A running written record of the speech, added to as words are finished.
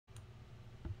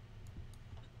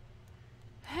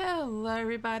Hello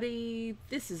everybody,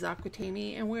 this is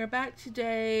Aquatini and we're back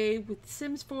today with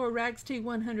Sims 4 Rags to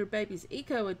 100 Babies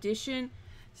Eco Edition.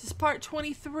 This is part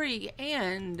 23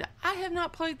 and I have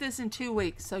not played this in 2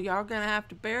 weeks, so y'all gonna have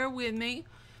to bear with me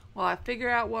while I figure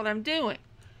out what I'm doing.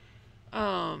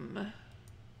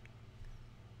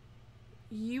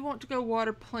 You want to go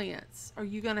water plants. Are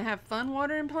you gonna have fun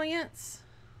watering plants?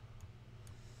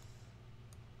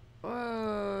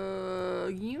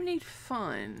 You need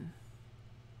fun.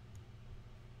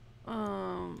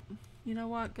 You know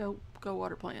what? Go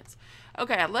water plants.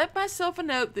 Okay, I left myself a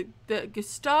note that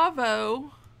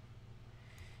Gustavo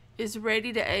is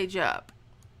ready to age up.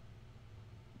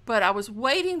 But I was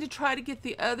waiting to try to get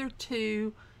the other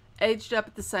two aged up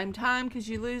at the same time because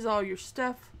you lose all your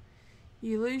stuff.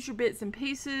 You lose your bits and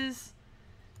pieces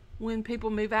when people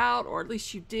move out, or at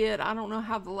least you did. I don't know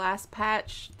how the last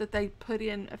patch that they put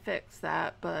in affects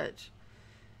that, but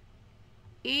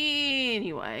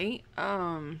anyway,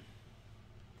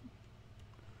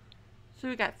 so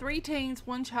we got 3 teens,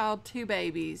 1 child, 2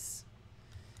 babies.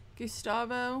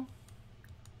 Gustavo,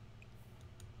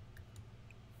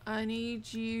 I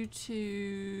need you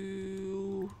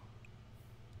to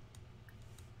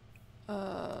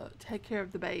take care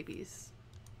of the babies.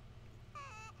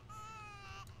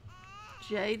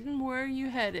 Jaden, where are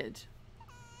you headed?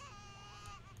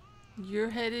 You're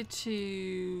headed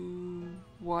to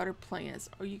water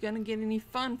plants. Are you going to get any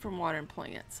fun from watering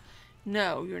plants?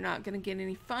 No, you're not going to get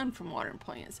any fun from watering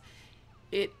plants.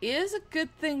 It is a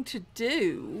good thing to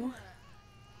do,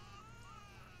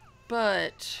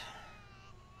 but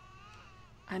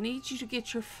I need you to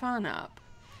get your fun up.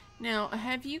 Now,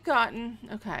 have you gotten...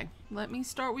 Okay, let me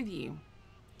start with you.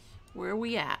 Where are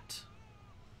we at?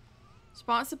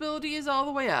 Responsibility is all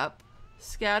the way up.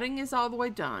 Scouting is all the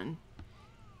way done.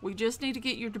 We just need to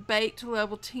get your debate to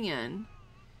level 10.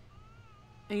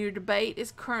 And your debate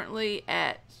is currently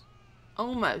at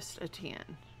almost a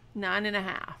 10.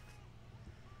 9.5.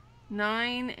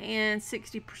 9 and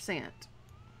 60%.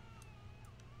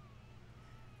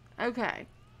 Okay.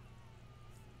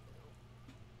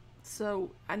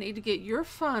 So I need to get your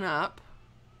fun up.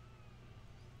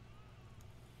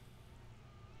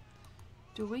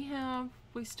 Do we have...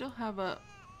 We still have a...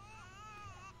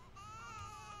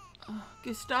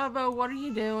 Gustavo, what are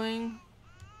you doing?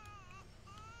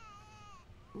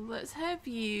 Let's have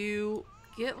you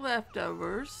get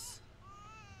leftovers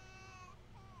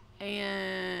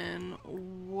and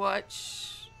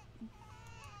watch.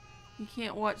 You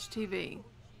can't watch TV.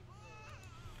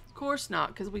 Of course not,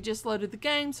 because we just loaded the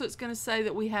game, so it's going to say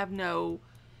that we have no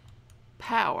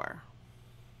power.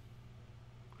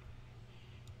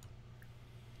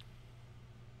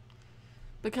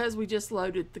 Because we just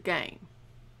loaded the game.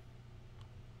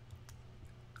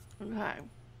 Okay.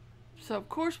 So, of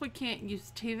course, we can't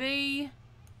use TV.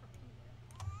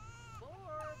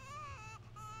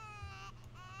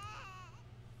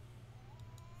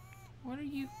 What are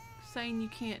you saying you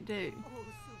can't do?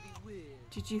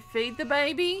 Did you feed the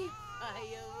baby?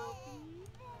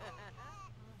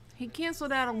 He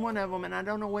canceled out on one of them, and I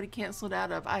don't know what he canceled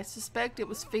out of. I suspect it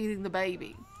was feeding the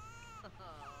baby.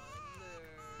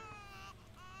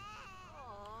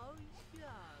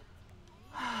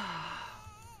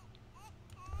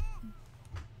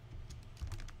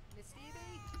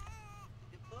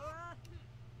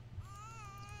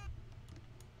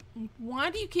 Why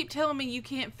do you keep telling me you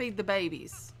can't feed the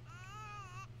babies?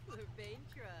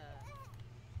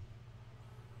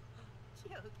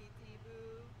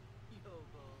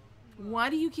 Why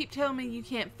do you keep telling me you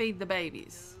can't feed the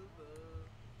babies?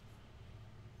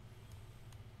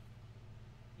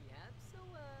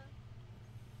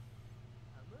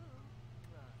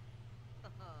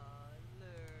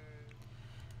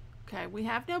 Okay, we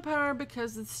have no power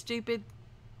because of the stupid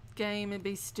game and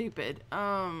be stupid.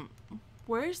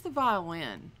 Where's the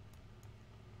violin?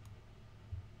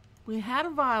 We had a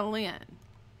violin.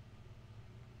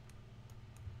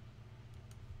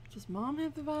 Does Mom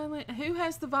have the violin? Who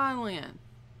has the violin?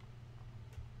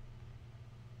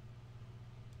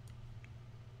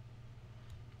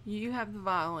 You have the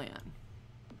violin.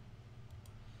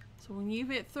 So when you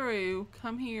get through,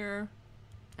 come here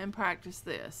and practice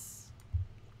this.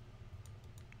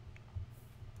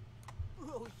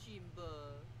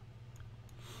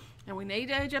 And we need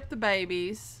to age up the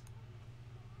babies.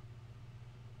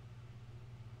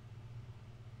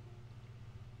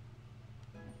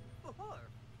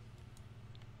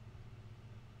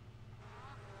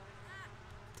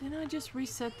 Didn't I just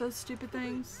reset those stupid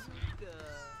things?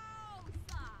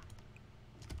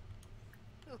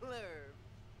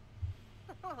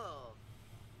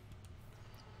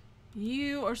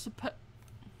 You are supposed...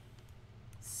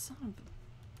 Son of a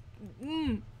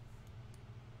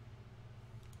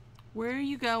Where are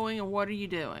you going and what are you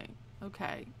doing?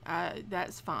 Okay,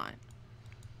 that's fine.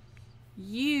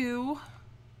 You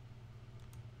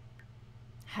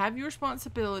have your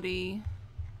responsibility.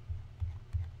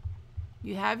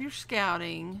 You have your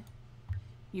scouting.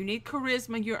 You need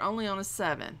charisma. You're only on a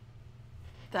 7.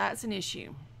 That's an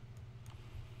issue.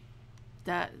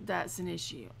 That's an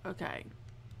issue. Okay.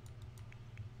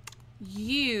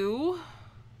 You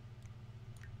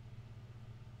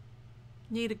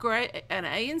need an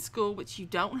A in school, which you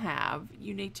don't have.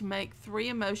 You need to make 3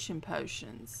 emotion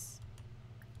potions.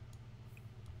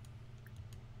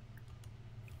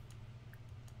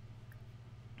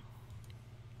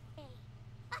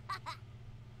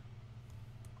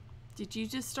 Did you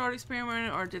just start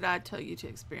experimenting, or did I tell you to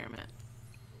experiment?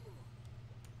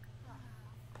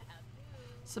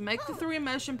 So make the 3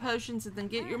 emotion potions and then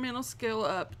get your mental skill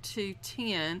up to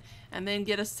 10 and then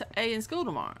get us to A in school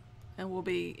tomorrow. And we'll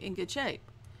be in good shape.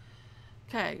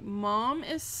 Okay, Mom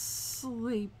is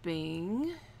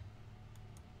sleeping.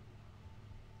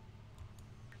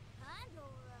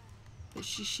 But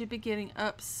she should be getting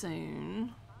up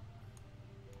soon.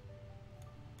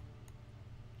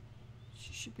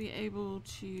 She should be able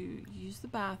to use the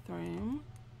bathroom.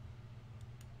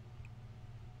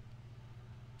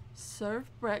 Serve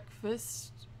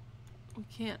breakfast. We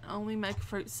can't only make a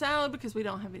fruit salad because we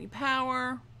don't have any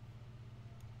power.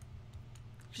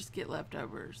 Just get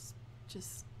leftovers.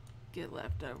 Just get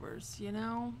leftovers, you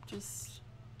know? Just...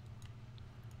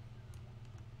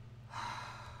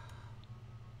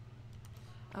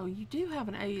 Oh, you do have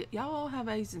an A. Y'all all have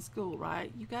A's in school,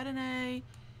 right? You got an A.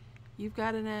 You've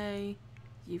got an A.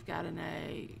 You've got an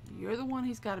A. You're the one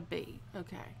who's got a B.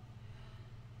 Okay.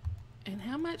 And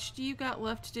how much do you got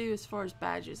left to do as far as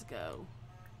badges go?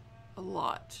 A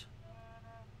lot.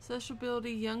 Social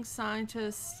ability, young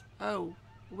scientist. Oh,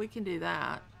 we can do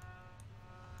that.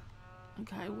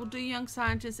 Okay, we'll do young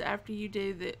scientist after you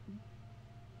do the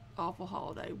awful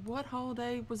holiday. What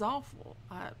holiday was awful?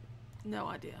 No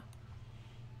idea.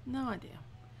 No idea.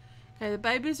 Okay, the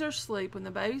babies are asleep. When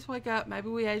the babies wake up, maybe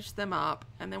we age them up,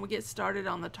 and then we get started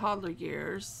on the toddler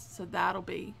years. So that'll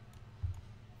be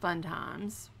fun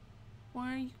times.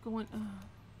 Why are you going?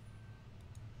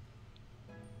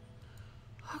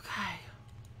 Okay.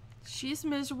 She's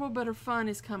miserable, but her fun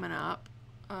is coming up.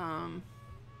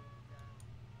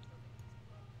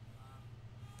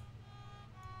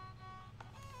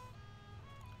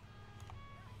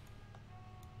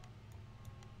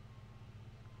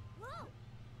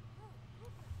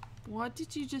 What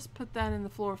did you just put that in the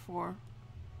floor for?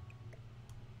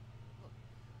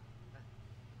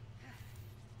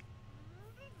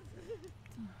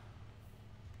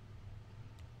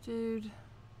 Dude.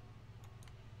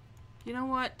 You know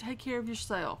what? Take care of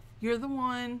yourself. You're the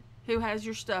one who has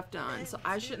your stuff done, so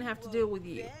I shouldn't have to deal with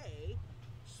you.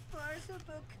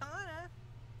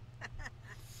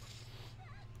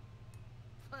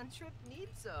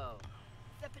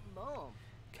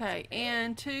 Okay,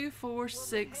 and 2, 4,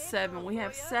 6, 7. We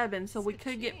have 7, so we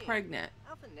could get pregnant.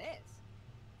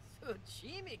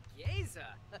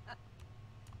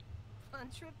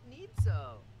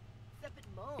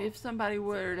 If somebody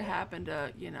were to happen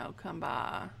to, you know, come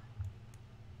by.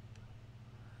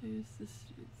 Who's this?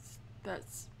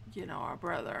 That's, you know, our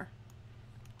brother.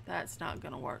 That's not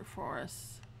gonna work for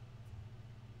us.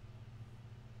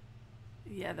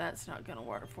 Yeah, that's not gonna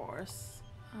work for us.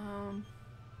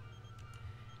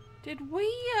 Did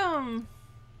we,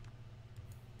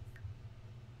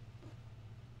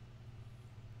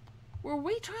 were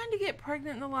we trying to get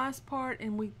pregnant in the last part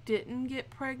and we didn't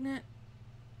get pregnant?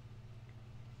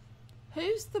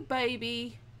 Who's the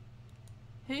baby?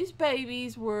 Whose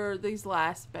babies were these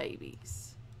last babies?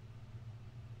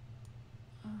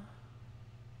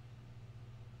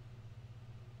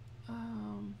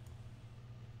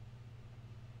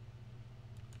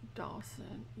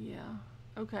 Dawson, yeah.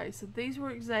 Okay, so these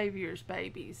were Xavier's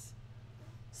babies.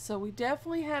 So we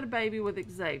definitely had a baby with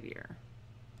Xavier.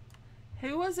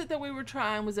 Who was it that we were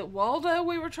trying? Was it Waldo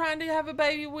we were trying to have a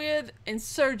baby with? And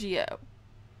Sergio.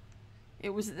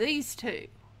 It was these two.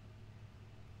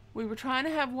 We were trying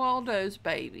to have Waldo's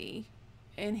baby,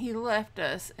 and he left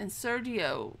us, and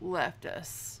Sergio left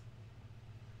us.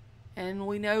 And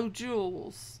we know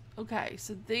Jules. Okay,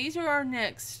 so these are our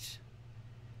next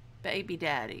baby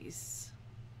daddies.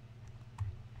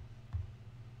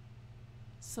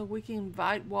 So we can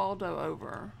invite Waldo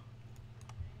over.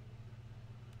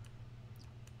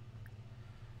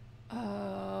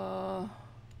 I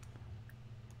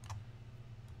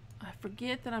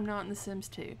forget that I'm not in The Sims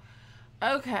 2.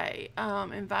 Okay,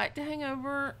 invite to hang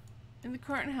over in the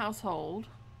current household.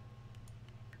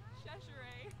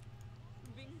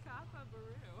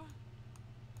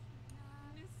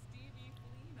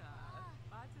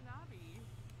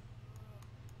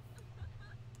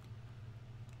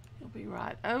 I'll be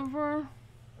right over.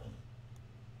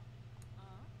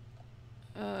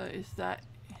 Is that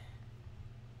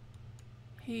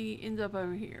he ends up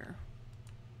over here?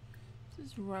 This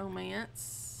is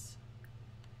romance.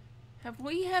 Have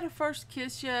we had a first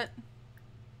kiss yet?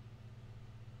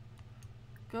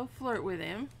 Go flirt with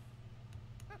him.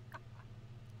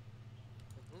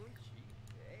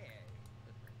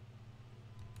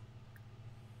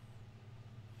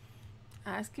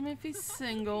 Ask him if he's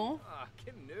single.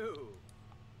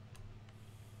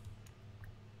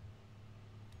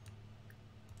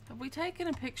 Have we taken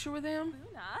a picture with him?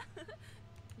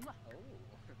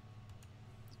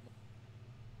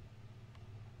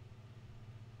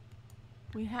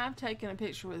 We have taken a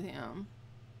picture with him.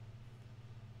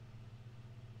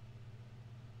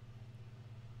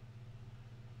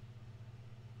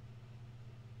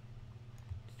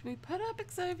 Did we put up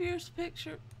Xavier's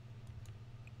picture?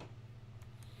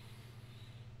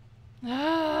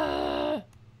 Ah!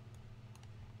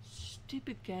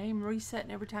 Stupid game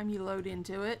resetting every time you load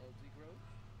into it.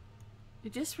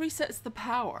 It just resets the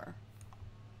power.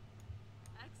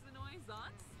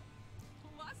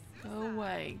 Go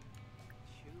away.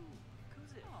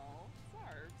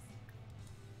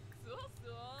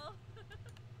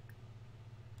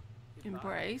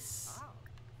 Embrace.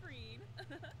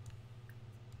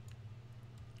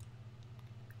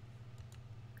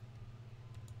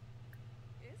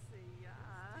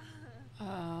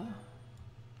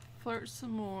 Flirt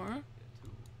some more.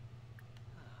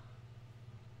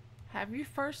 Have your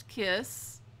first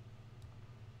kiss.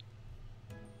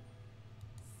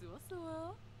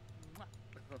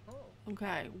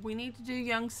 Okay, we need to do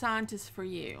young scientist for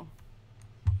you.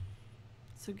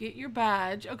 So get your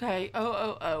badge. Okay,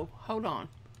 oh, hold on.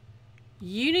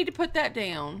 You need to put that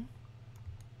down.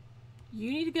 You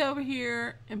need to go over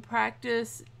here and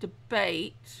practice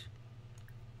debate.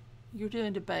 You're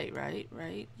doing debate, right?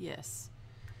 Right? Yes.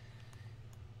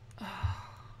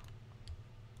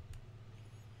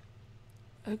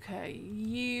 Okay,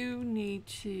 you need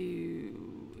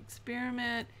to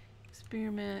experiment,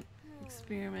 experiment,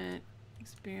 experiment,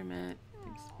 experiment,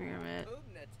 experiment,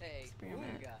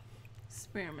 experiment,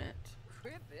 experiment.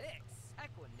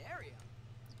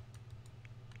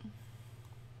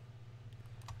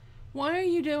 Why are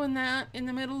you doing that in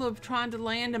the middle of trying to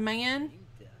land a man?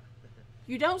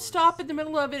 You don't stop in the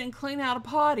middle of it and clean out a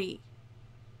potty.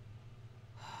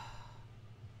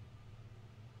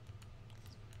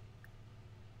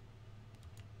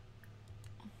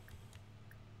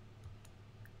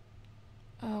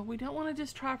 We don't want to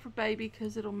just try for baby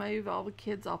because it'll move all the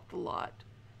kids off the lot.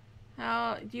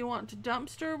 How do you want to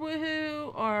dumpster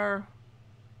woohoo or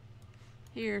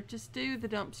here? Just do the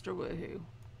dumpster woohoo.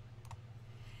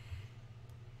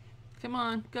 Come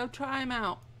on, go try him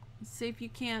out. See if you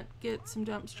can't get some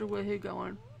dumpster woohoo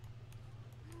going.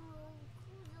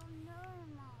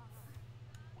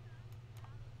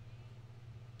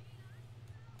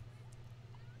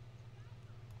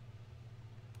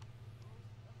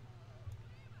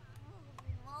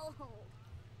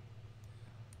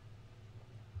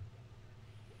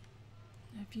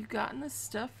 Have you gotten the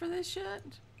stuff for this yet?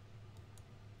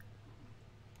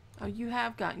 Oh, you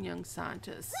have gotten young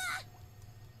scientists.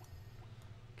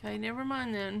 Okay, never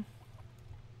mind then.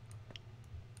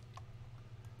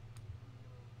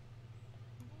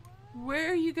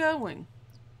 Where are you going?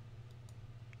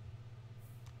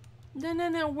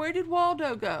 No. Where did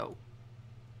Waldo go?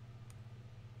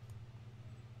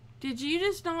 Did you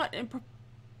just not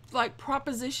like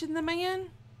proposition the man?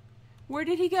 Where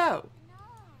did he go?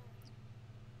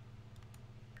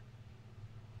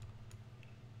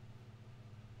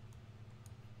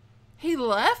 He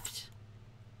left?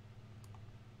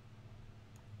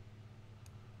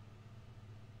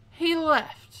 He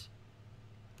left.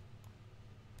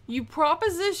 You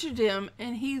propositioned him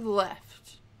and he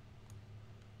left.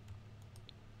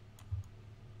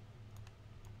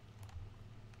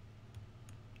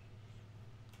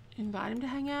 Invite him to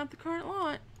hang out at the current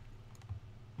lot.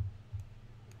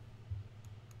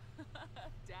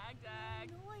 Dag.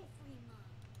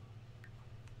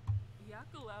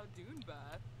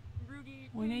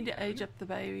 We need to age up the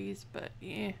babies, but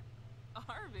yeah.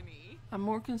 I'm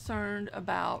more concerned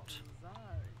about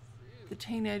the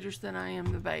teenagers than I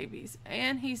am the babies.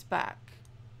 And he's back.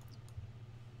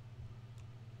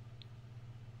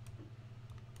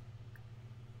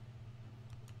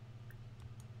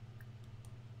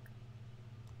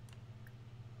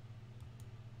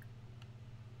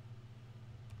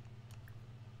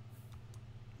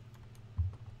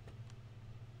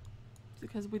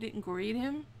 Because we didn't greet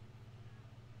him.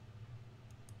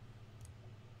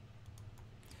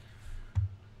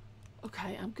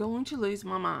 Okay, I'm I'm going to lose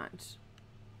my mind.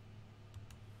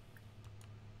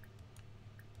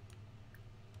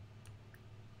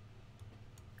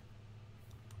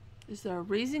 Is there a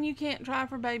reason you can't try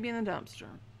for baby in the dumpster?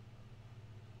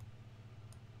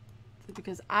 Is it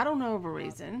because I don't know of a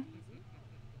reason?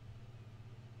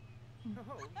 Oh,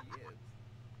 yes.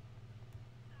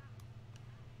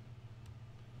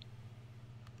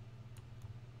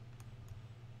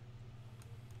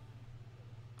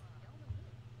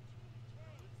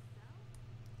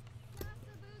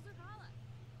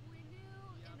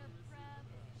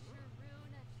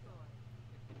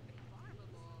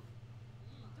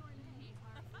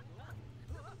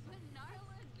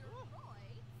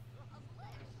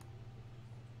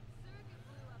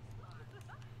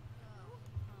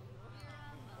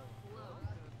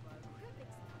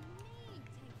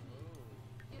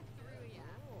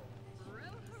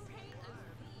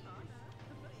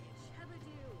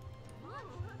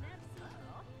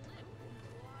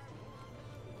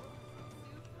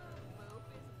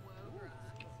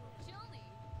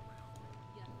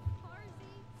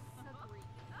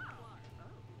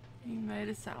 You made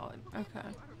a salad. Okay.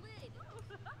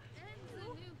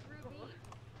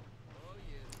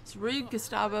 It's rude,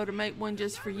 Gustavo, to make one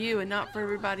just for you and not for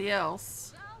everybody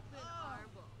else.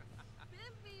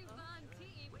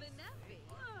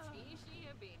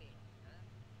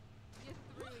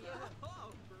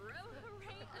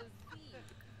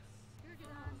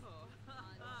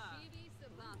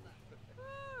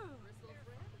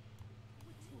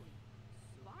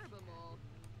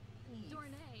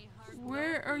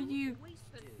 Where are you?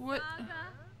 What?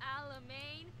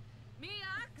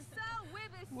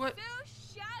 What?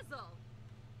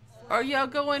 Are y'all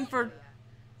going for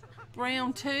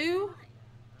round 2?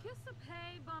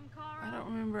 I don't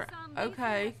remember.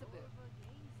 Okay.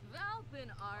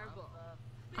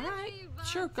 Alright,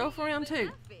 sure, go for round 2.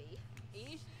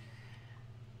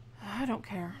 I don't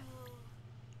care.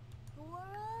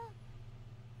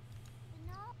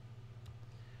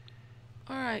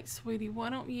 Alright, sweetie, why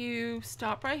don't you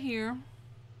stop right here.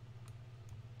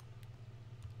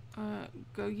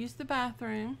 Go use the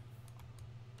bathroom.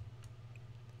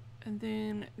 And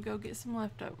then go get some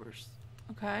leftovers.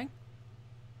 Okay?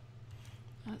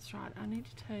 That's right, I need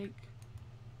to take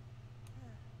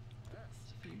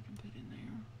this food and put in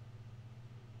there.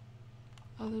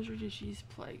 Oh, those are just used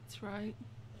plates, right?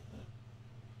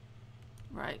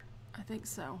 Right, I think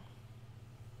so.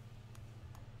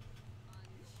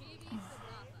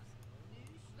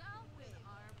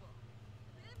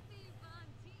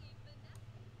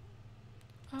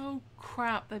 Oh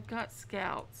crap, they've got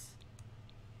scouts.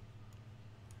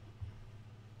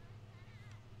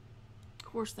 Of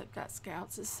course they've got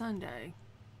scouts, it's Sunday.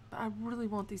 But I really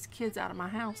want these kids out of my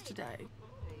house today.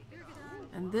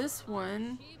 And this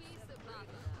one,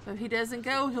 if he doesn't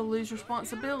go, he'll lose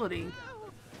responsibility.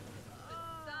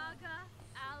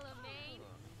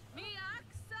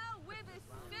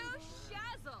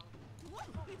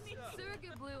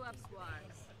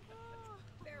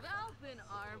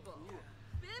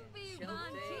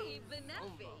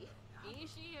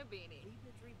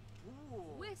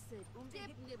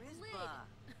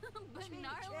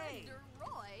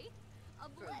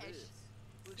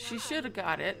 She should have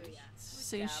got it,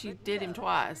 since she did him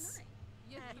twice.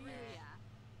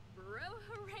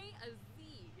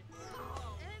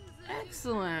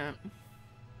 Excellent.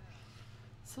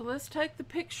 So let's take the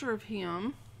picture of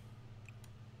him.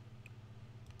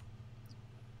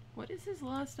 What is his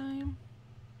last name?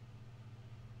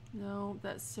 No,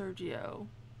 that's Sergio.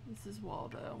 This is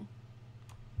Waldo.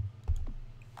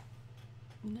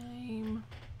 Name.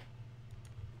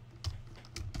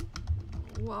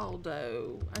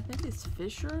 Waldo. I think it's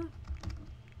Fisher.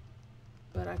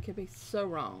 But I could be so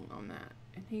wrong on that.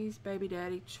 And he's baby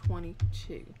daddy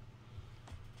 22.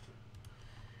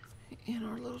 In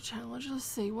our little challenge, let's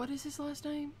see. What is his last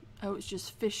name? Oh, it's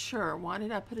just Fisher. Why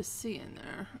did I put a C in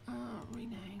there?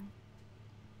 Rename.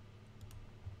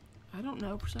 I don't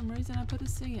know. For some reason, I put a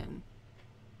C in.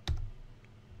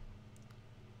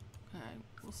 Okay,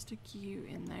 we'll stick you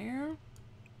in there.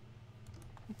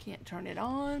 We can't turn it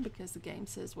on because the game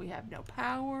says we have no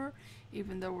power,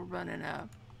 even though we're running a...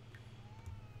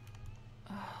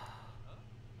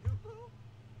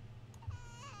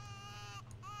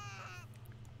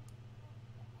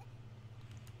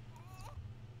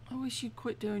 I wish you'd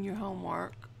quit doing your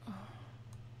homework.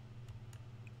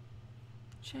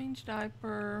 Change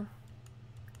diaper,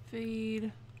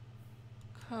 feed,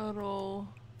 cuddle,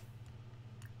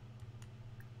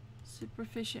 super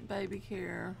efficient baby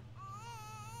care.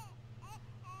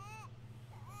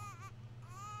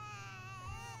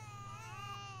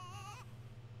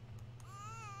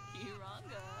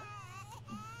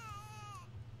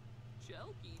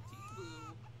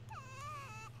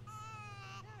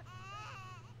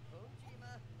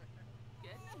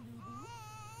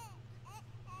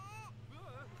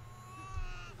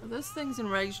 Are those things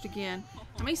enraged again?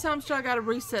 How many times do I gotta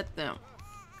reset them?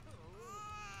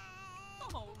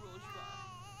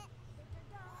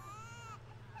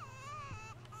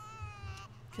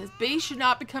 Because bees should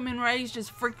not become enraged as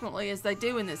frequently as they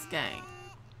do in this game.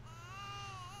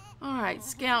 Alright,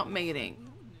 scout meeting.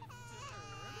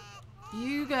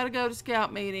 You gotta go to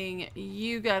scout meeting.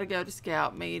 You gotta go to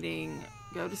scout meeting.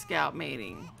 Go to scout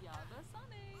meeting.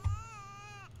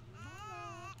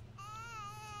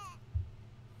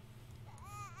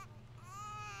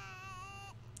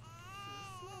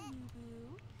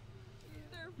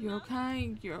 You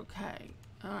okay? You're okay.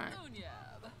 Alright.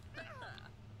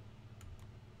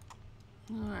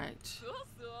 Alright.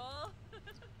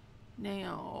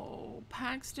 Now,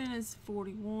 Paxton is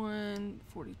 41,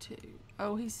 42.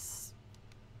 Oh, he's...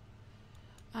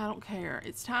 I don't care.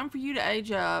 It's time for you to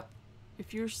age up.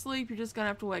 If you're asleep, you're just gonna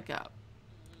have to wake up.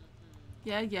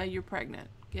 Yeah, you're pregnant.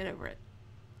 Get over it.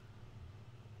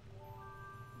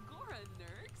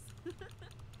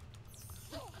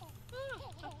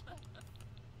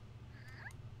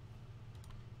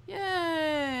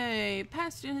 Yay!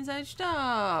 Paxton has aged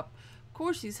up. Of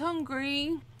course, he's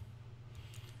hungry.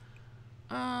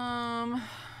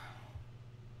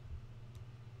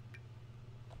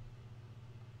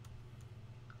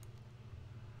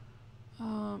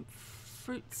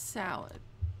 Fruit salad.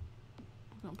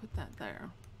 We're gonna put that there.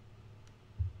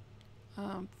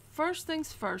 First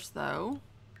things first, though.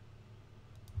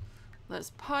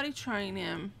 Let's potty train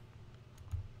him.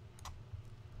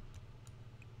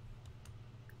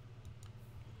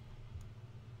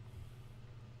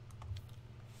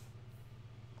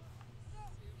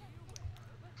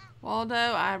 Waldo,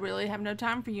 I really have no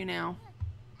time for you now.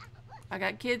 I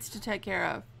got kids to take care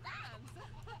of.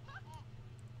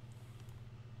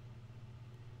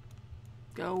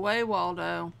 Go away,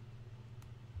 Waldo.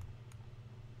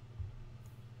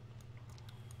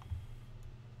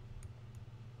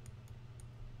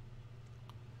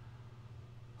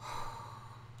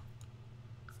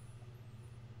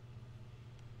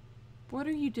 What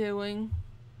are you doing?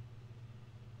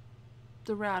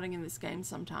 The routing in this game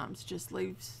sometimes just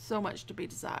leaves so much to be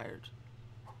desired.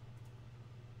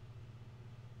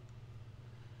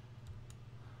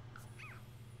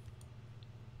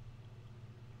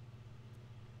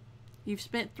 You've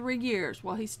spent 3 years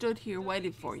while he stood here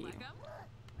waiting for you.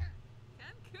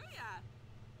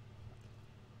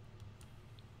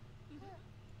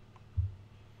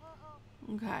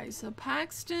 Okay, so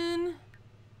Paxton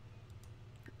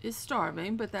is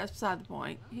starving, but that's beside the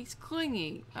point. He's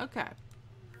clingy. Okay.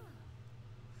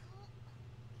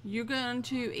 You're going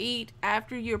to eat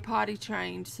after you're potty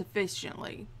trained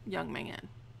sufficiently, young man.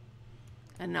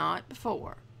 And not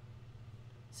before.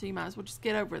 So you might as well just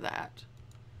get over that.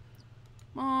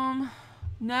 Mom,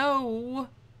 no.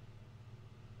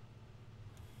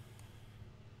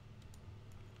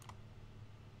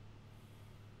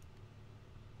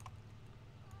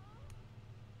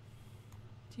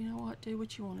 Do you know what? Do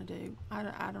what you want to do. I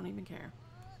don't even care.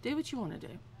 Do what you want to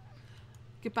do.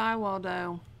 Goodbye,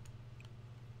 Waldo.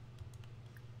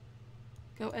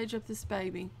 Go edge up this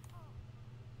baby.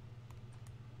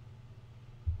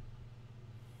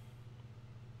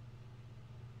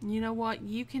 You know what?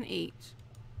 You can eat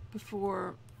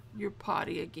before you're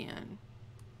potty again.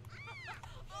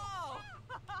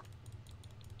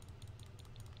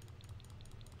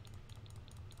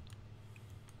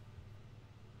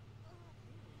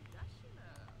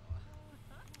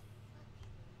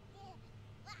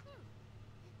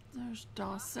 There's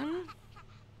Dawson.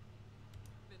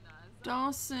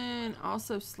 Dawson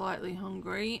also slightly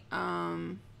hungry.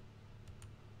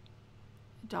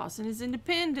 Dawson is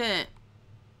independent.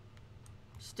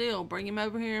 Still, bring him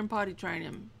over here and potty train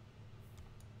him.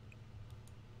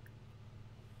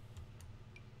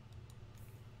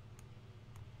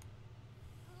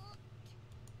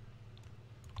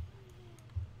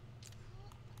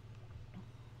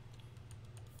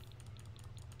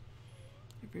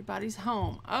 Everybody's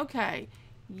home. Okay,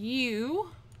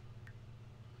 you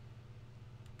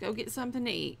go get something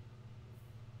to eat.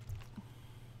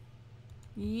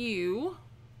 You,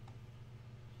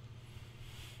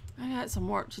 I got some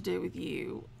work to do with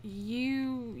you.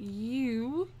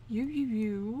 You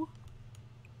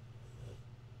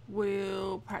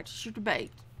will practice your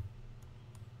debate.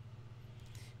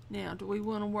 Now, do we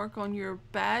want to work on your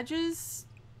badges?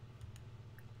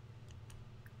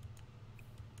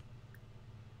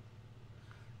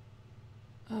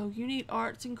 Oh, you need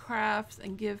arts and crafts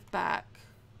and give back.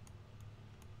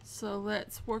 So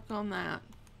let's work on that.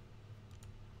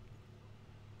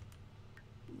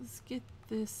 Let's get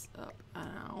this up and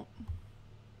out.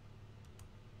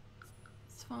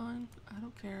 It's fine. I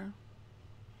don't care.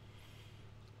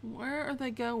 Where are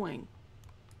they going?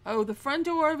 Oh, the front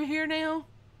door over here now?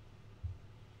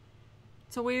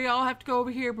 So we all have to go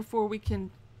over here before we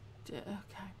can... Okay.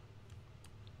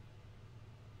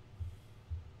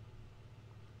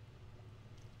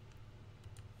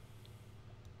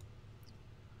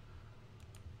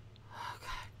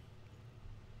 Okay.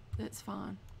 That's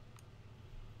fine.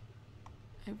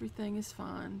 Everything is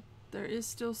fine. There is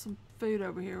still some food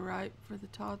over here, right? For the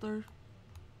toddler.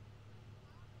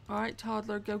 Alright,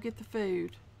 toddler, go get the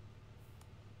food.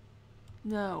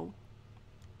 No.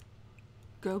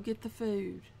 Go get the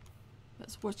food.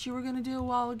 That's what you were going to do a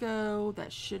while ago.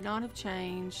 That should not have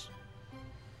changed.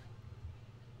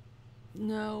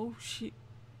 No,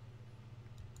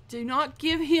 do not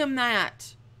give him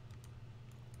that.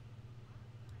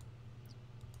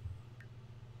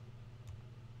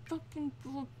 Fucking...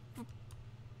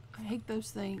 I hate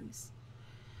those things.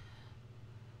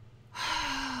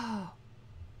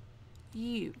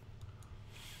 You.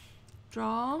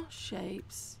 Draw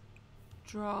shapes.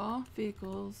 Draw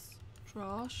vehicles.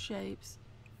 Draw shapes.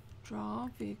 Draw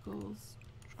vehicles.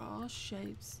 Draw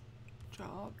shapes.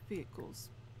 Draw vehicles.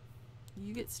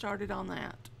 You get started on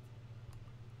that.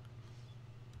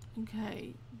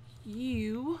 Okay.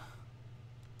 You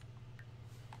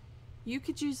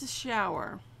could use a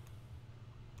shower.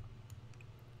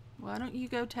 Why don't you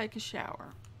go take a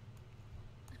shower?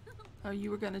 Oh,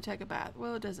 you were going to take a bath.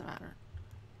 Well, it doesn't matter.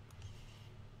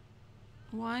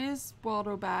 Why is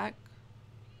Waldo back?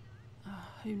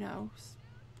 Who knows?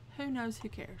 Who knows? Who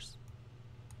cares?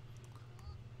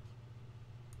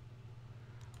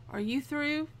 Are you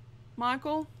through,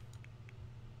 Michael?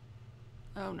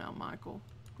 Oh no, Michael.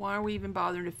 Why are we even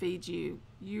bothering to feed you?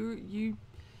 You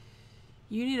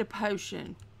need a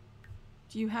potion.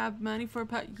 Do you have money for a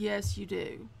potion? Yes, you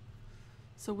do.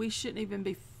 So we shouldn't even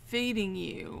be feeding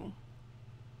you.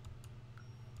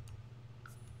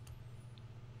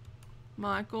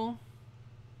 Michael,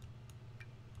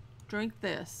 drink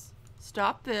this.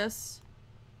 Stop this.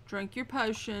 Drink your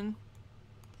potion.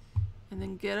 And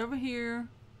then get over here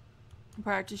and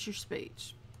practice your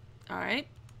speech. Alright?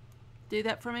 Do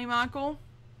that for me, Michael.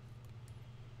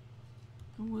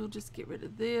 And we'll just get rid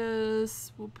of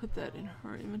this. We'll put that in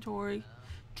her inventory.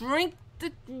 Drink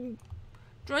the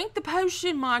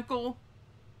potion, Michael.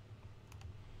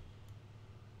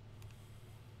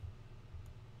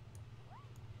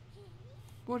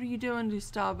 What are you doing,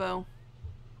 Gustavo?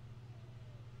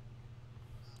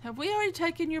 Have we already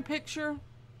taken your picture?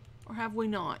 Or have we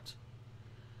not?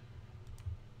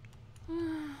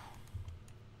 I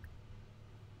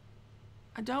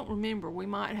don't remember. We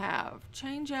might have.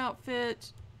 Change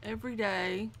outfit every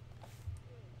day.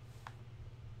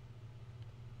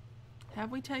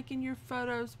 Have we taken your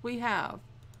photos? We have.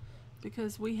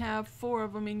 Because we have 4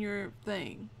 of them in your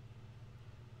thing.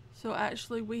 So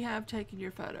actually we have taken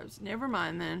your photos. Never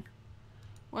mind then.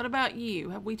 What about you?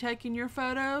 Have we taken your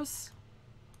photos?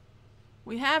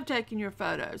 We have taken your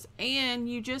photos. And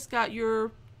you just got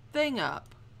your thing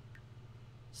up.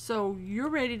 So you're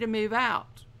ready to move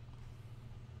out.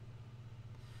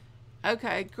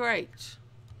 Okay, great.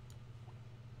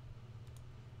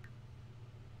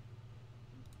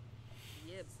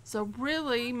 So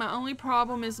really, my only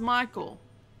problem is Michael,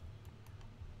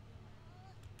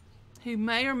 who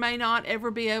may or may not ever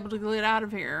be able to get out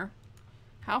of here.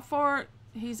 How far?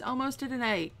 He's almost at an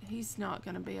 8. He's not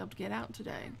going to be able to get out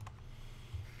today.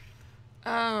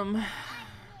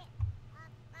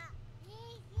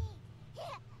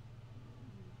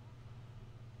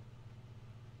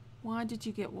 Why did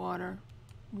you get water?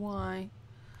 Why?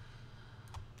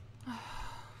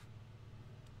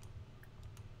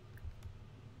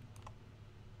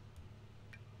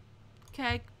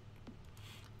 Okay.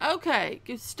 Okay,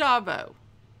 Gustavo.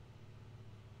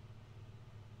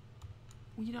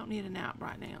 You don't need a nap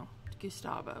right now,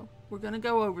 Gustavo. We're going to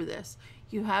go over this.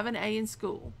 You have an A in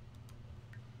school.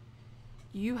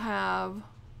 You have...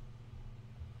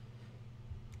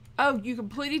 Oh, you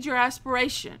completed your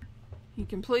aspiration. You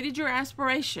completed your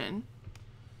aspiration.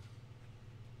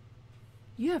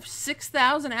 You have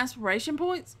 6,000 aspiration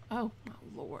points? Oh, my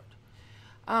Lord.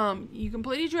 You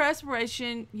completed your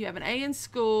aspiration. You have an A in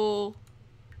school.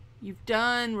 You've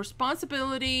done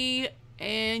responsibility.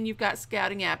 And you've got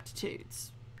scouting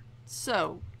aptitudes.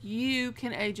 So, you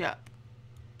can age up.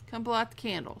 Come pull out the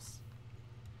candles.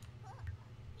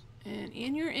 And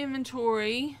in your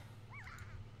inventory...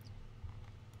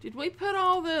 Did we put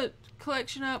all the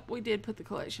collection up? We did put the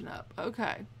collection up.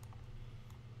 Okay.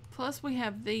 Plus we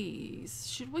have these.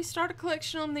 Should we start a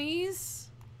collection on these?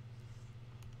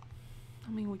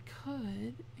 I mean, we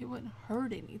could. It wouldn't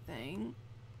hurt anything.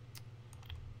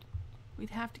 We'd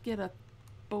have to get a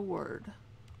board.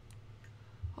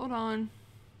 Hold on.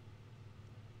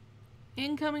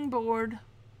 Incoming board.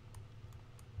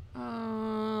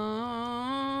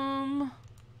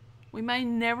 We may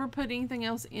never put anything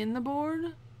else in the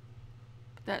board,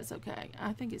 but that's okay.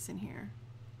 I think it's in here.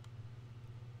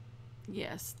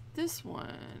 Yes, this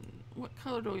one. What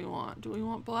color do we want? Do we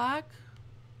want black?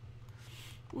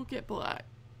 We'll get black.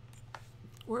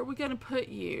 Where are we going to put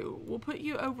you? We'll put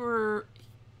you over...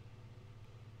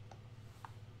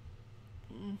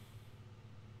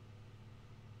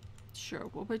 Sure,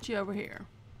 we'll put you over here.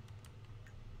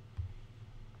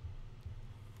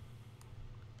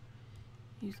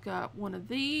 He's got one of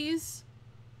these.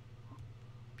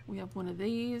 We have one of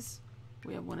these.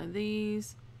 We have one of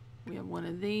these. We have one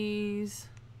of these.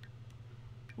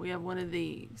 We have one of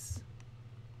these.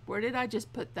 Where did I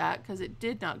just put that? Because it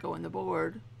did not go in the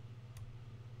board.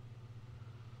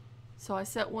 So I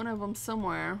set one of them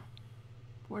somewhere.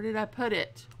 Where did I put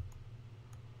it?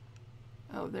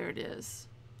 Oh, there it is.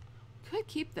 Could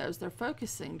keep those. They're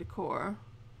focusing decor.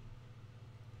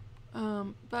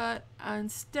 But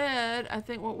instead, I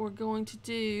think what we're going to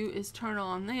do is turn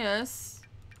on this.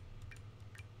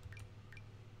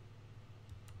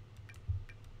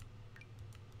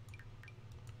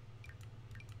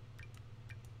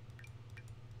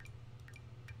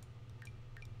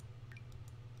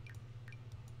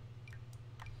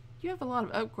 You have a lot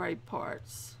of upgrade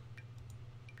parts.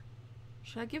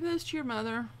 Should I give those to your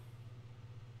mother?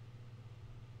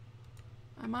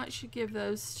 I might should give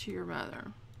those to your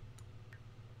mother.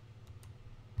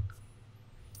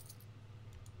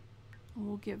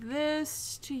 We'll give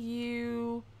this to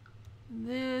you,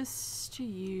 this to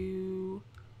you,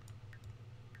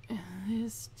 and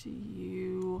this to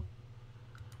you.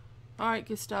 Alright,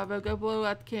 Gustavo, go blow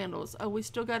out the candles. Oh, we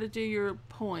still got to do your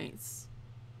points.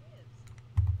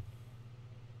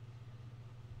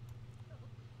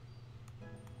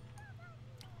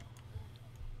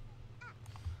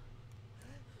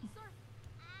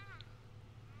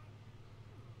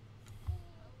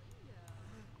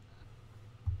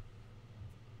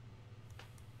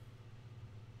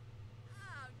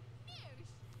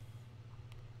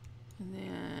 And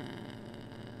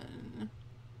then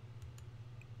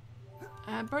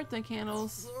add birthday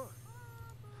candles.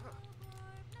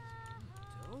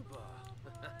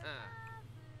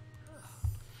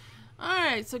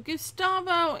 Alright, so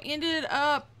Gustavo ended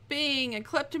up being a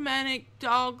kleptomanic,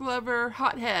 dog lover,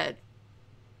 hothead.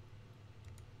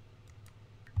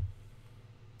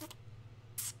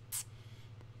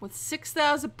 With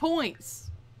 6,000 points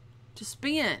to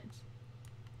spend.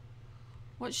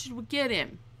 What should we get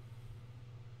him?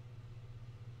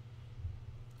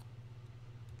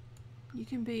 You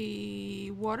can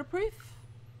be waterproof.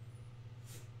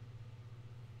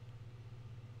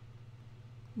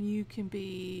 You can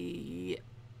be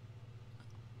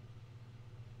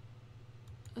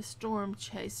a storm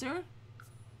chaser.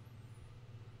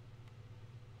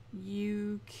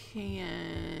 You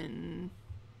can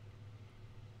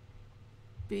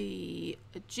be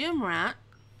a gym rat.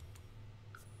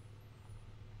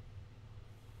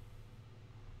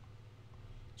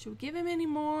 Should we give him any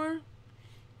more?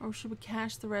 Or should we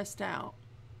cash the rest out?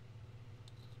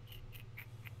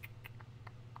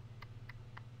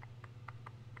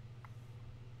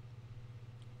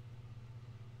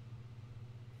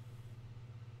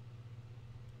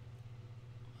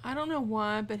 I don't know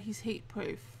why, but he's heat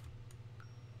proof.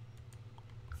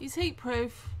 He's heat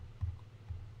proof.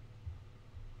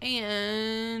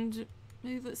 And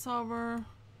moodlet solver,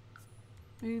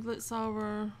 moodlet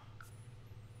solver,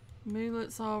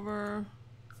 moodlet solver,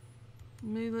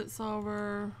 moodlet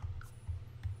solver.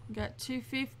 We got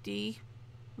 250.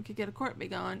 We could get a court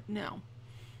big on. No.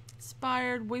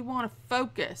 Inspired. We want to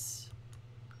focus.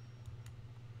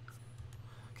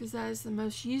 Because that is the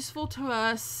most useful to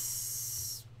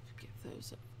us. Give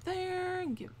those up there.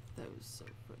 And give those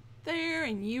over there.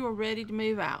 And you are ready to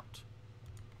move out.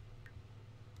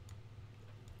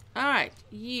 Alright.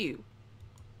 You.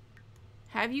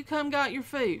 Have you come got your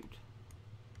food?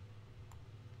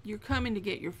 You're coming to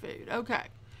get your food. Okay.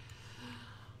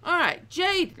 Alright.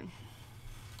 Jaden.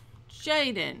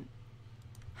 Jaden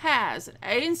has an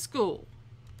A in school.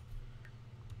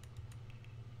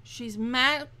 She's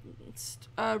maxed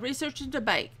research and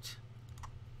debate.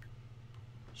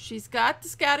 She's got the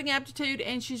scouting aptitude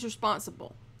and she's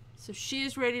responsible. So she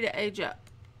is ready to age up.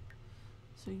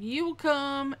 So you will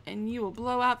come and you will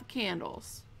blow out the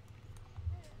candles.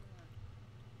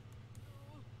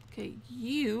 Okay,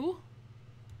 you,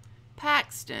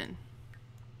 Paxton.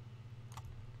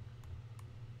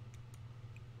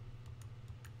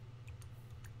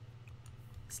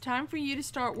 It's time for you to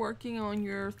start working on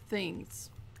your things.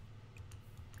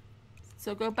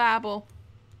 So go babble.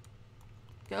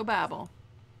 Go babble.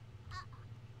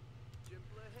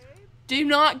 Do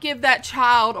not give that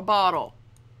child a bottle.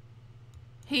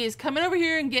 He is coming over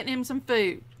here and getting him some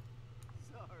food.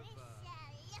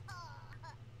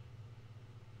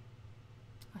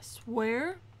 I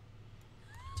swear,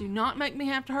 do not make me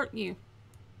have to hurt you.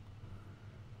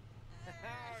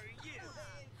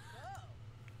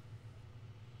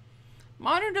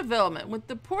 Modern development. With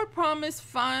the Port Promise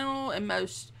final and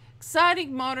most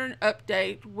exciting modern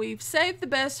update, we've saved the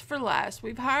best for last.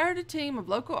 We've hired a team of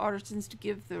local artisans to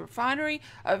give the refinery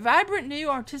a vibrant new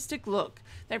artistic look.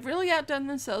 They've really outdone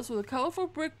themselves with a colorful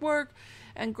brickwork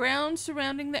and grounds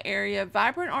surrounding the area,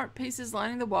 vibrant art pieces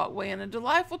lining the walkway, and a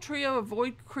delightful trio of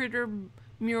void critter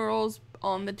murals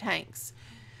on the tanks.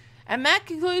 And that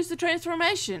concludes the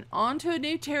transformation. On to a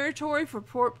new territory for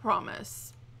Port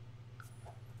Promise.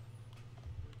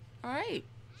 Alright.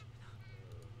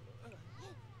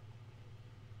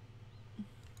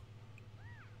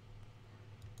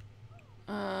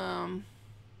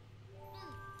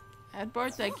 Add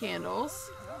birthday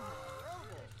candles.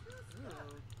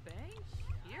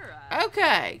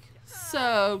 Okay,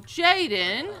 so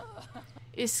Jaden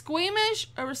is squeamish,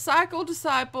 a recycled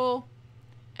disciple,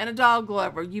 and a dog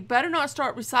lover. You better not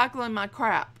start recycling my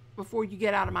crap before you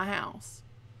get out of my house.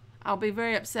 I'll be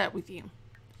very upset with you.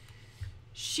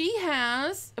 She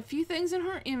has a few things in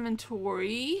her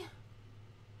inventory.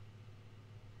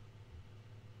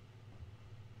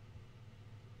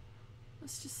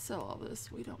 Let's just sell all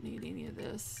this. We don't need any of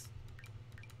this.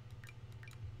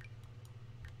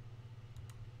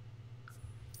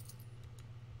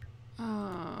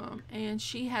 And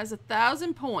she has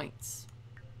 1,000 points.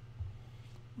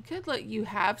 We could let you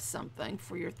have something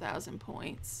for your 1,000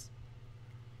 points.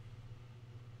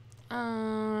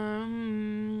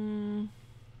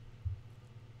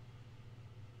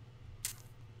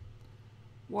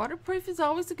 Waterproof is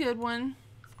always a good one.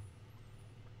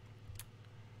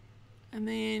 And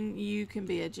then you can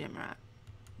be a gym rat.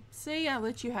 See, I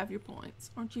let you have your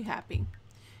points. Aren't you happy?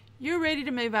 You're ready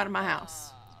to move out of my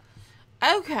house.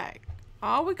 Okay.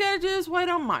 All we gotta do is wait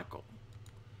on Michael.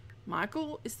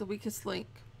 Michael is the weakest link.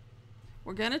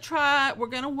 We're gonna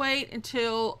wait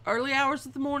until early hours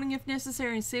of the morning if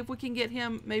necessary and see if we can get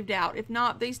him moved out. If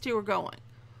not, these two are going.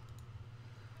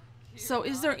 So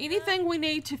is there anything we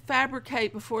need to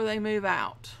fabricate before they move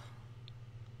out?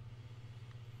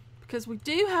 Because we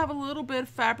do have a little bit of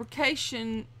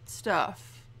fabrication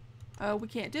stuff. We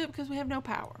can't do it because we have no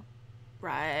power.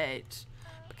 Right.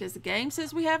 Because the game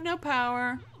says we have no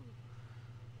power.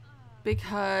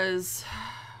 Because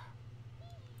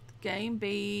the game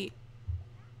be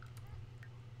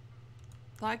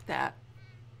like that.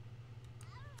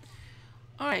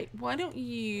 Alright, why don't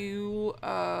you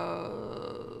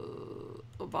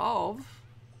evolve?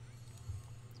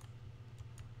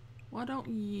 Why don't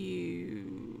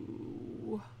you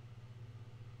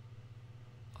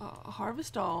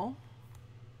harvest all,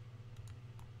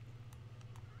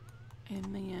 and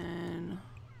then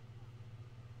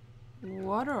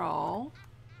water all,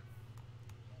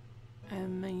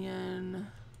 and then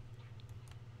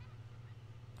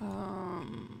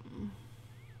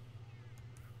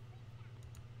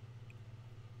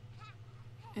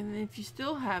and if you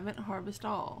still haven't, harvest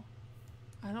all.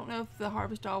 I don't know if the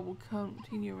harvest all will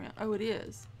continue around. Oh, it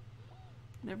is.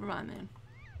 Never mind then.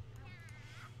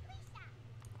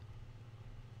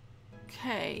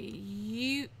 Okay,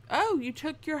 you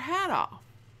took your hat off.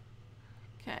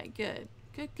 Okay, good.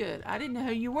 Good. I didn't know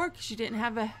who you were because you didn't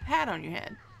have a hat on your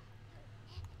head.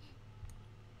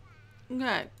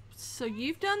 Okay, so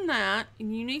you've done that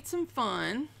and you need some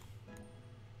fun.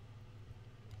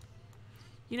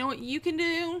 You know what you can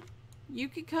do? You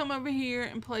could come over here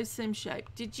and play Sim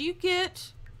Shape. Did you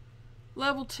get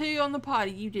level 2 on the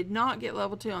potty? You did not get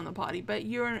level 2 on the potty, but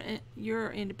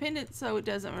you're independent, so it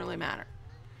doesn't really matter.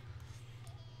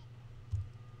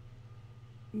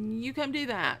 You come do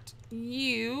that.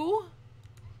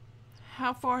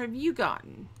 How far have you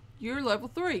gotten? You're level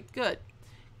 3. Good.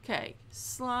 Okay.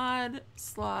 Slide.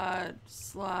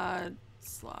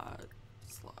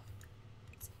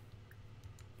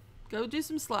 Go do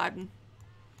some sliding.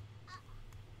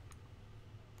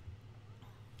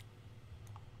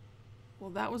 Well,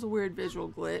 that was a weird visual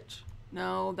glitch.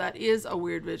 No, that is a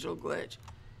weird visual glitch.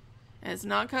 And it's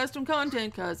not custom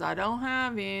content because I don't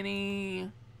have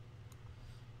any.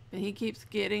 But he keeps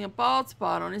getting a bald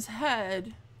spot on his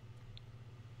head.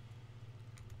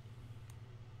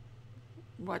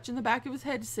 Watching the back of his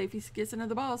head to see if he gets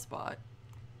another bald spot.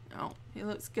 No, he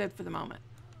looks good for the moment.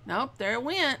 Nope, there it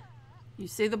went. You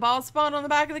see the bald spot on the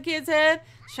back of the kid's head?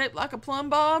 Shaped like a plumb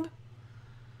bob?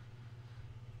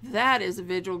 That is a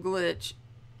visual glitch.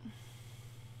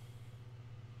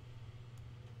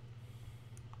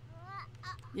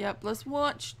 Yep, let's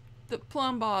watch the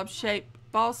plumb bob shaped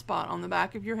bald spot on the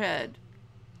back of your head.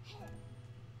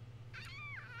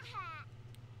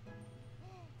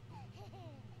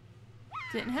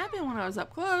 Didn't happen when I was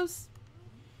up close.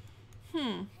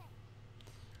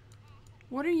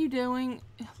 What are you doing?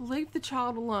 Leave the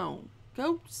child alone.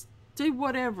 Go do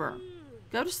whatever.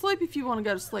 Go to sleep if you want to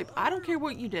go to sleep. I don't care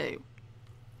what you do.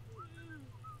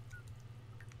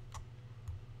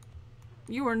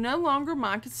 You are no longer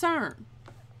my concern.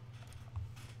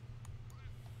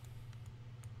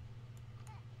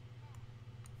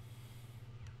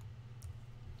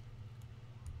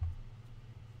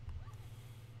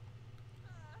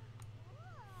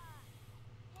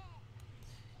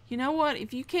 You know what?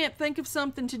 If you can't think of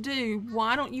something to do,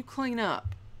 why don't you clean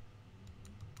up?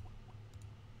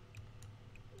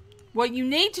 What you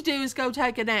need to do is go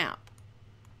take a nap.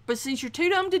 But since you're too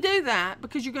dumb to do that,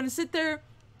 because you're going to sit there,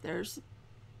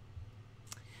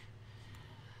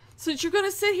 since you're going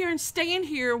to sit here and stand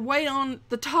here and wait on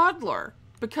the toddler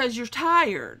because you're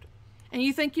tired, and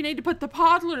you think you need to put the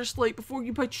toddler to sleep before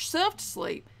you put yourself to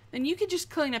sleep, then you can just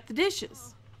clean up the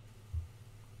dishes.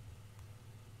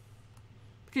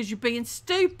 Because you're being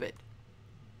stupid.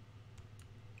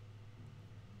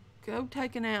 Go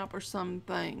take a nap or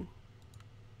something.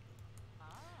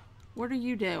 What are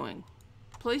you doing?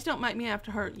 Please don't make me have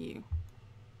to hurt you.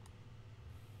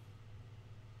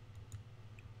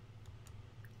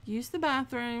 Use the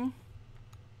bathroom.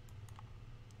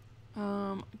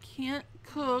 Can't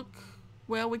cook.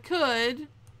 Well, we could.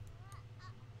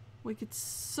 We could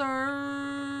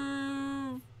serve.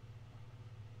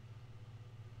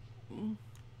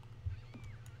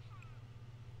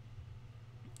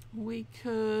 We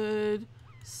could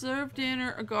serve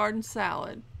dinner or garden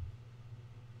salad.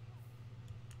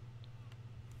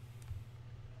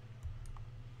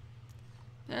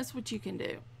 That's what you can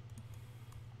do.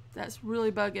 That's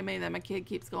really bugging me that my kid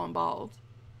keeps going bald.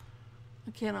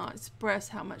 I cannot express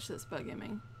how much that's bugging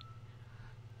me.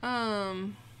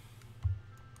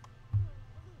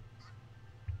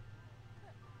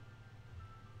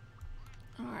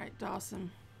 Alright,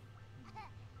 Dawson.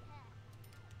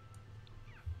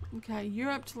 Okay, you're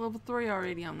up to level 3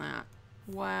 already on that.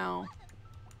 Wow.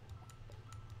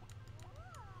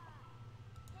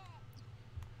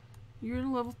 You're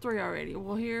level 3 already.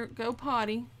 Well, here, go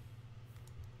potty.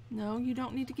 No, you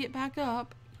don't need to get back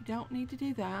up. You don't need to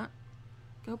do that.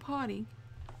 Go potty.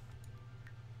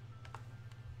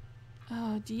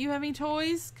 Do you have any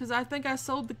toys? Because I think I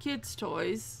sold the kids'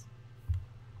 toys.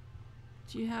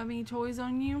 Do you have any toys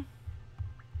on you?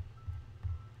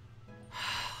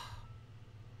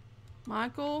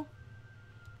 Michael?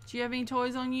 Do you have any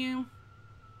toys on you?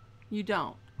 You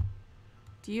don't.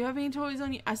 Do you have any toys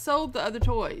on you? I sold the other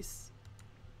toys.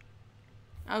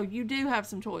 Oh, you do have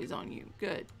some toys on you.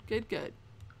 Good. Good, good.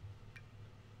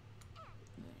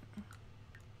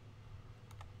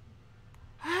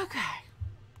 Okay.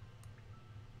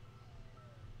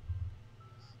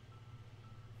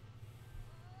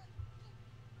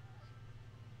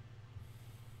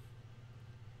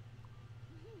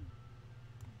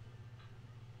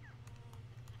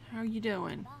 How are you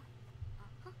doing?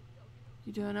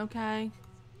 You doing okay?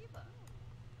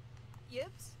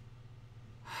 Yips.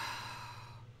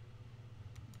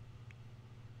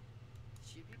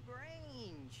 Should be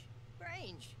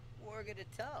Brange. We're gonna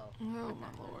tell. Oh my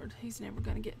lord, he's never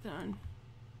gonna get done.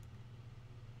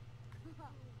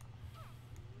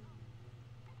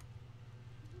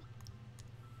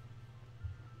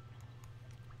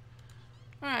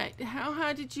 Alright, how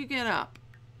high did you get up?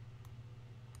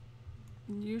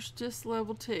 You're just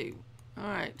level 2.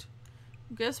 Alright.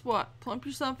 Guess what? Plump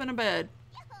yourself in a bed.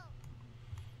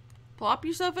 Plop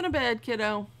yourself in a bed,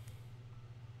 kiddo.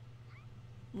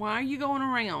 Why are you going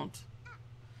around?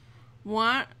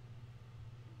 Why?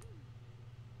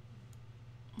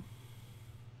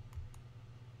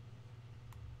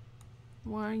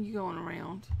 Why are you going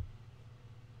around?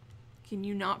 Can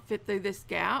you not fit through this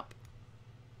gap?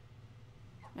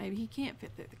 Maybe he can't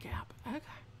fit through the gap. Okay.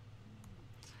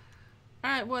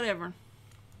 Alright, whatever.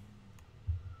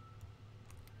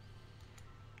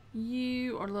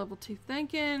 You are level 2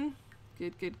 thinking.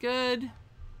 Good, good, good.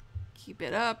 Keep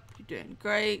it up. You're doing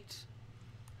great.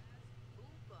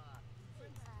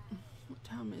 What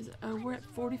time is it? Oh, we're at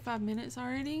 45 minutes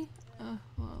already? Oh,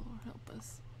 well, Lord help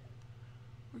us.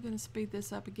 We're going to speed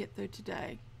this up and get through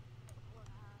today.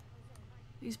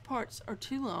 These parts are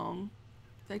too long.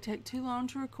 They take too long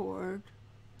to record.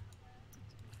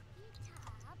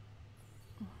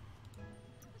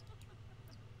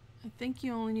 I think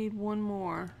you only need one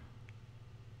more.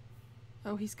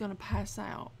 Oh, he's gonna pass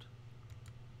out.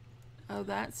 Oh,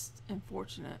 that's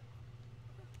unfortunate.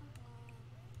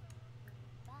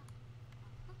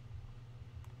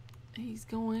 He's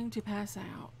going to pass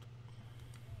out.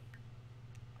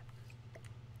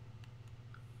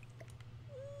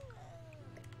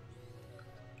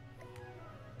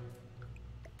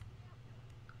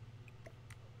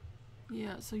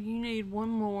 Yeah, so you need one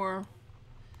more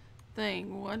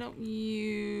thing. Why don't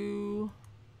you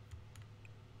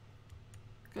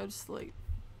go to sleep?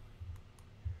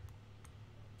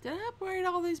 Did I upgrade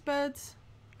all these beds?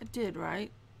 I did,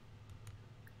 right?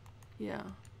 Yeah.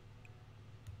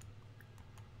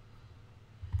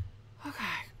 Okay.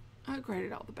 I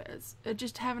upgraded all the beds. I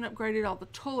just haven't upgraded all the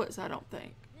toilets, I don't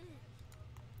think.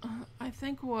 I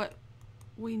think what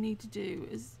we need to do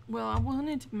is, well, I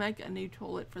wanted to make a new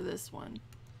toilet for this one,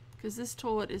 because this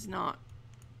toilet is not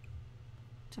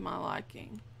to my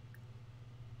liking.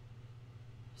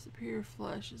 Superior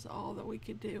flush is all that we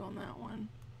could do on that one.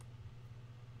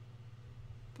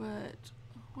 But,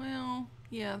 well,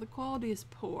 yeah, the quality is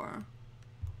poor.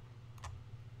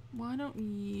 Why don't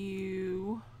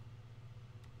you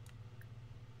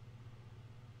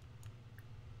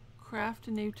craft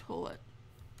a new toilet?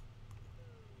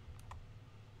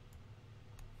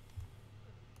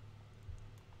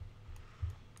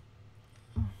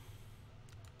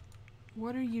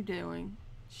 What are you doing?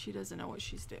 She doesn't know what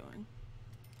she's doing.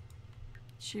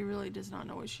 She really does not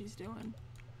know what she's doing.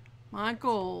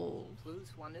 Michael,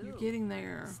 you're getting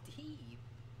there. Steve.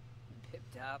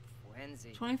 Pipped up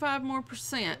Wednesday. 25 more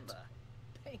 %.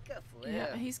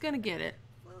 Yeah, he's gonna get it.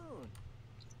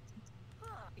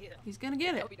 He's gonna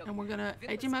get it. And we're gonna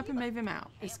age him up and move him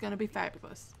out. It's gonna be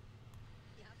fabulous.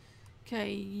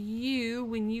 Okay, you,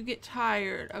 when you get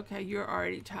tired, okay, you're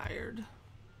already tired.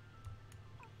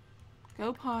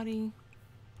 Go potty.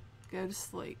 Go to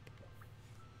sleep.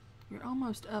 You're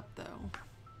almost up though.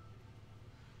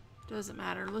 Doesn't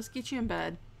matter. Let's get you in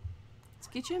bed. Let's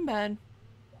get you in bed.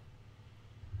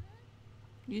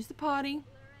 Use the potty.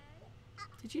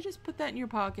 Did you just put that in your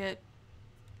pocket?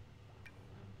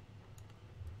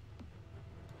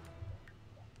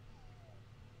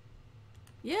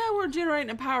 Yeah, we're generating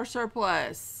a power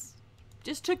surplus.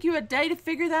 Just took you a day to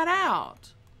figure that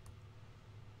out.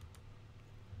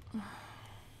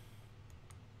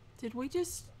 Did we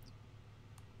just...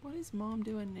 What is Mom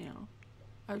doing now?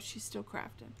 Oh, she's still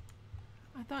crafting.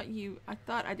 I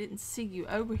thought I didn't see you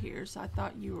over here, so I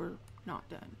thought you were not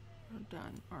done. Or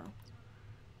done, or...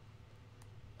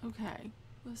 Okay,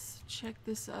 let's check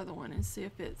this other one and see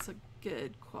if it's a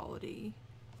good quality.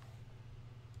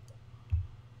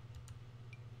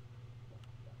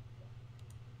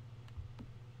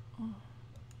 Oh,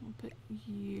 we'll put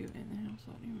you in the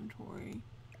household inventory.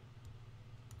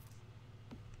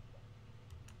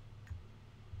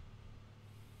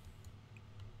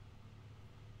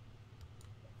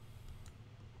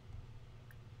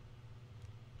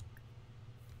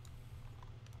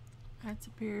 Add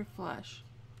superior flush.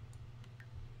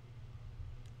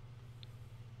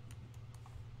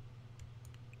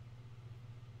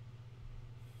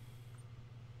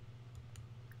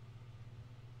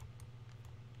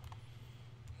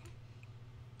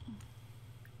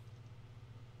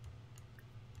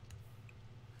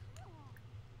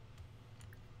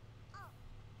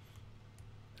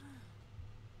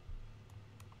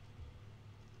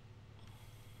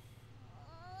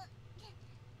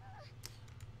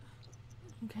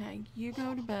 Okay, you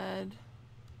go to bed.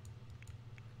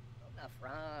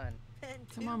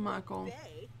 Come on, Michael.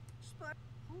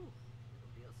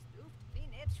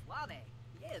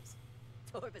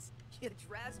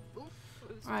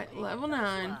 Alright, level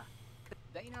 9.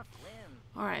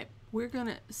 Alright, we're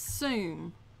gonna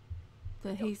assume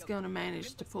that he's gonna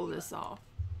manage to pull this off.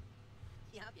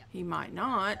 He might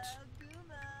not.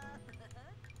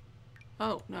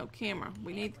 Oh, no, camera.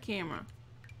 We need the camera.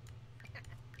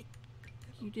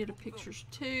 You did a pictures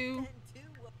too.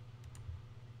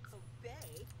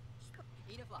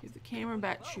 Give the camera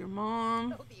back to your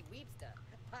mom.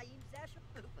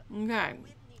 Okay.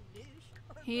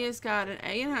 He has got an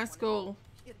A in high school.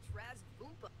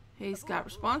 He's got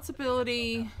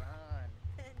responsibility.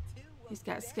 He's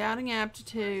got scouting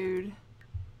aptitude.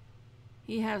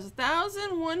 He has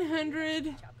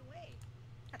 1,100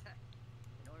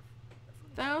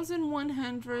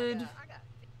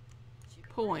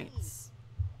 points.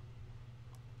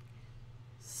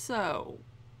 So,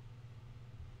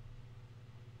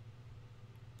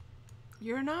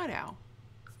 you're a night owl.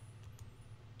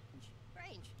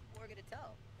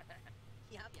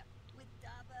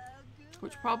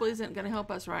 Which probably isn't going to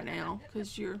help us right now,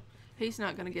 because he's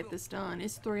not going to get this done.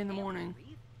 It's 3 in the morning.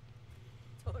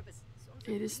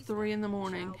 It is 3 in the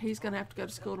morning. He's going to have to go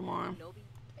to school tomorrow.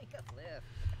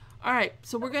 Alright,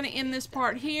 so we're going to end this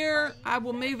part here. I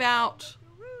will move out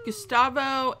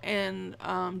Gustavo and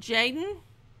Jaden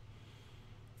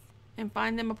and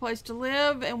find them a place to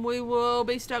live, and we will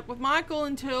be stuck with Michael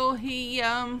until he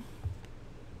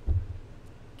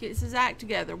gets his act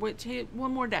together, which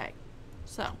one more day.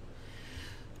 So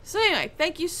anyway,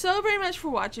 thank you so very much for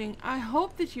watching. I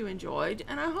hope that you enjoyed,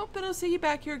 and I hope that I'll see you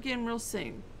back here again real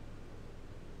soon.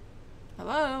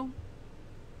 Hello.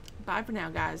 Bye for now,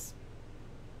 guys.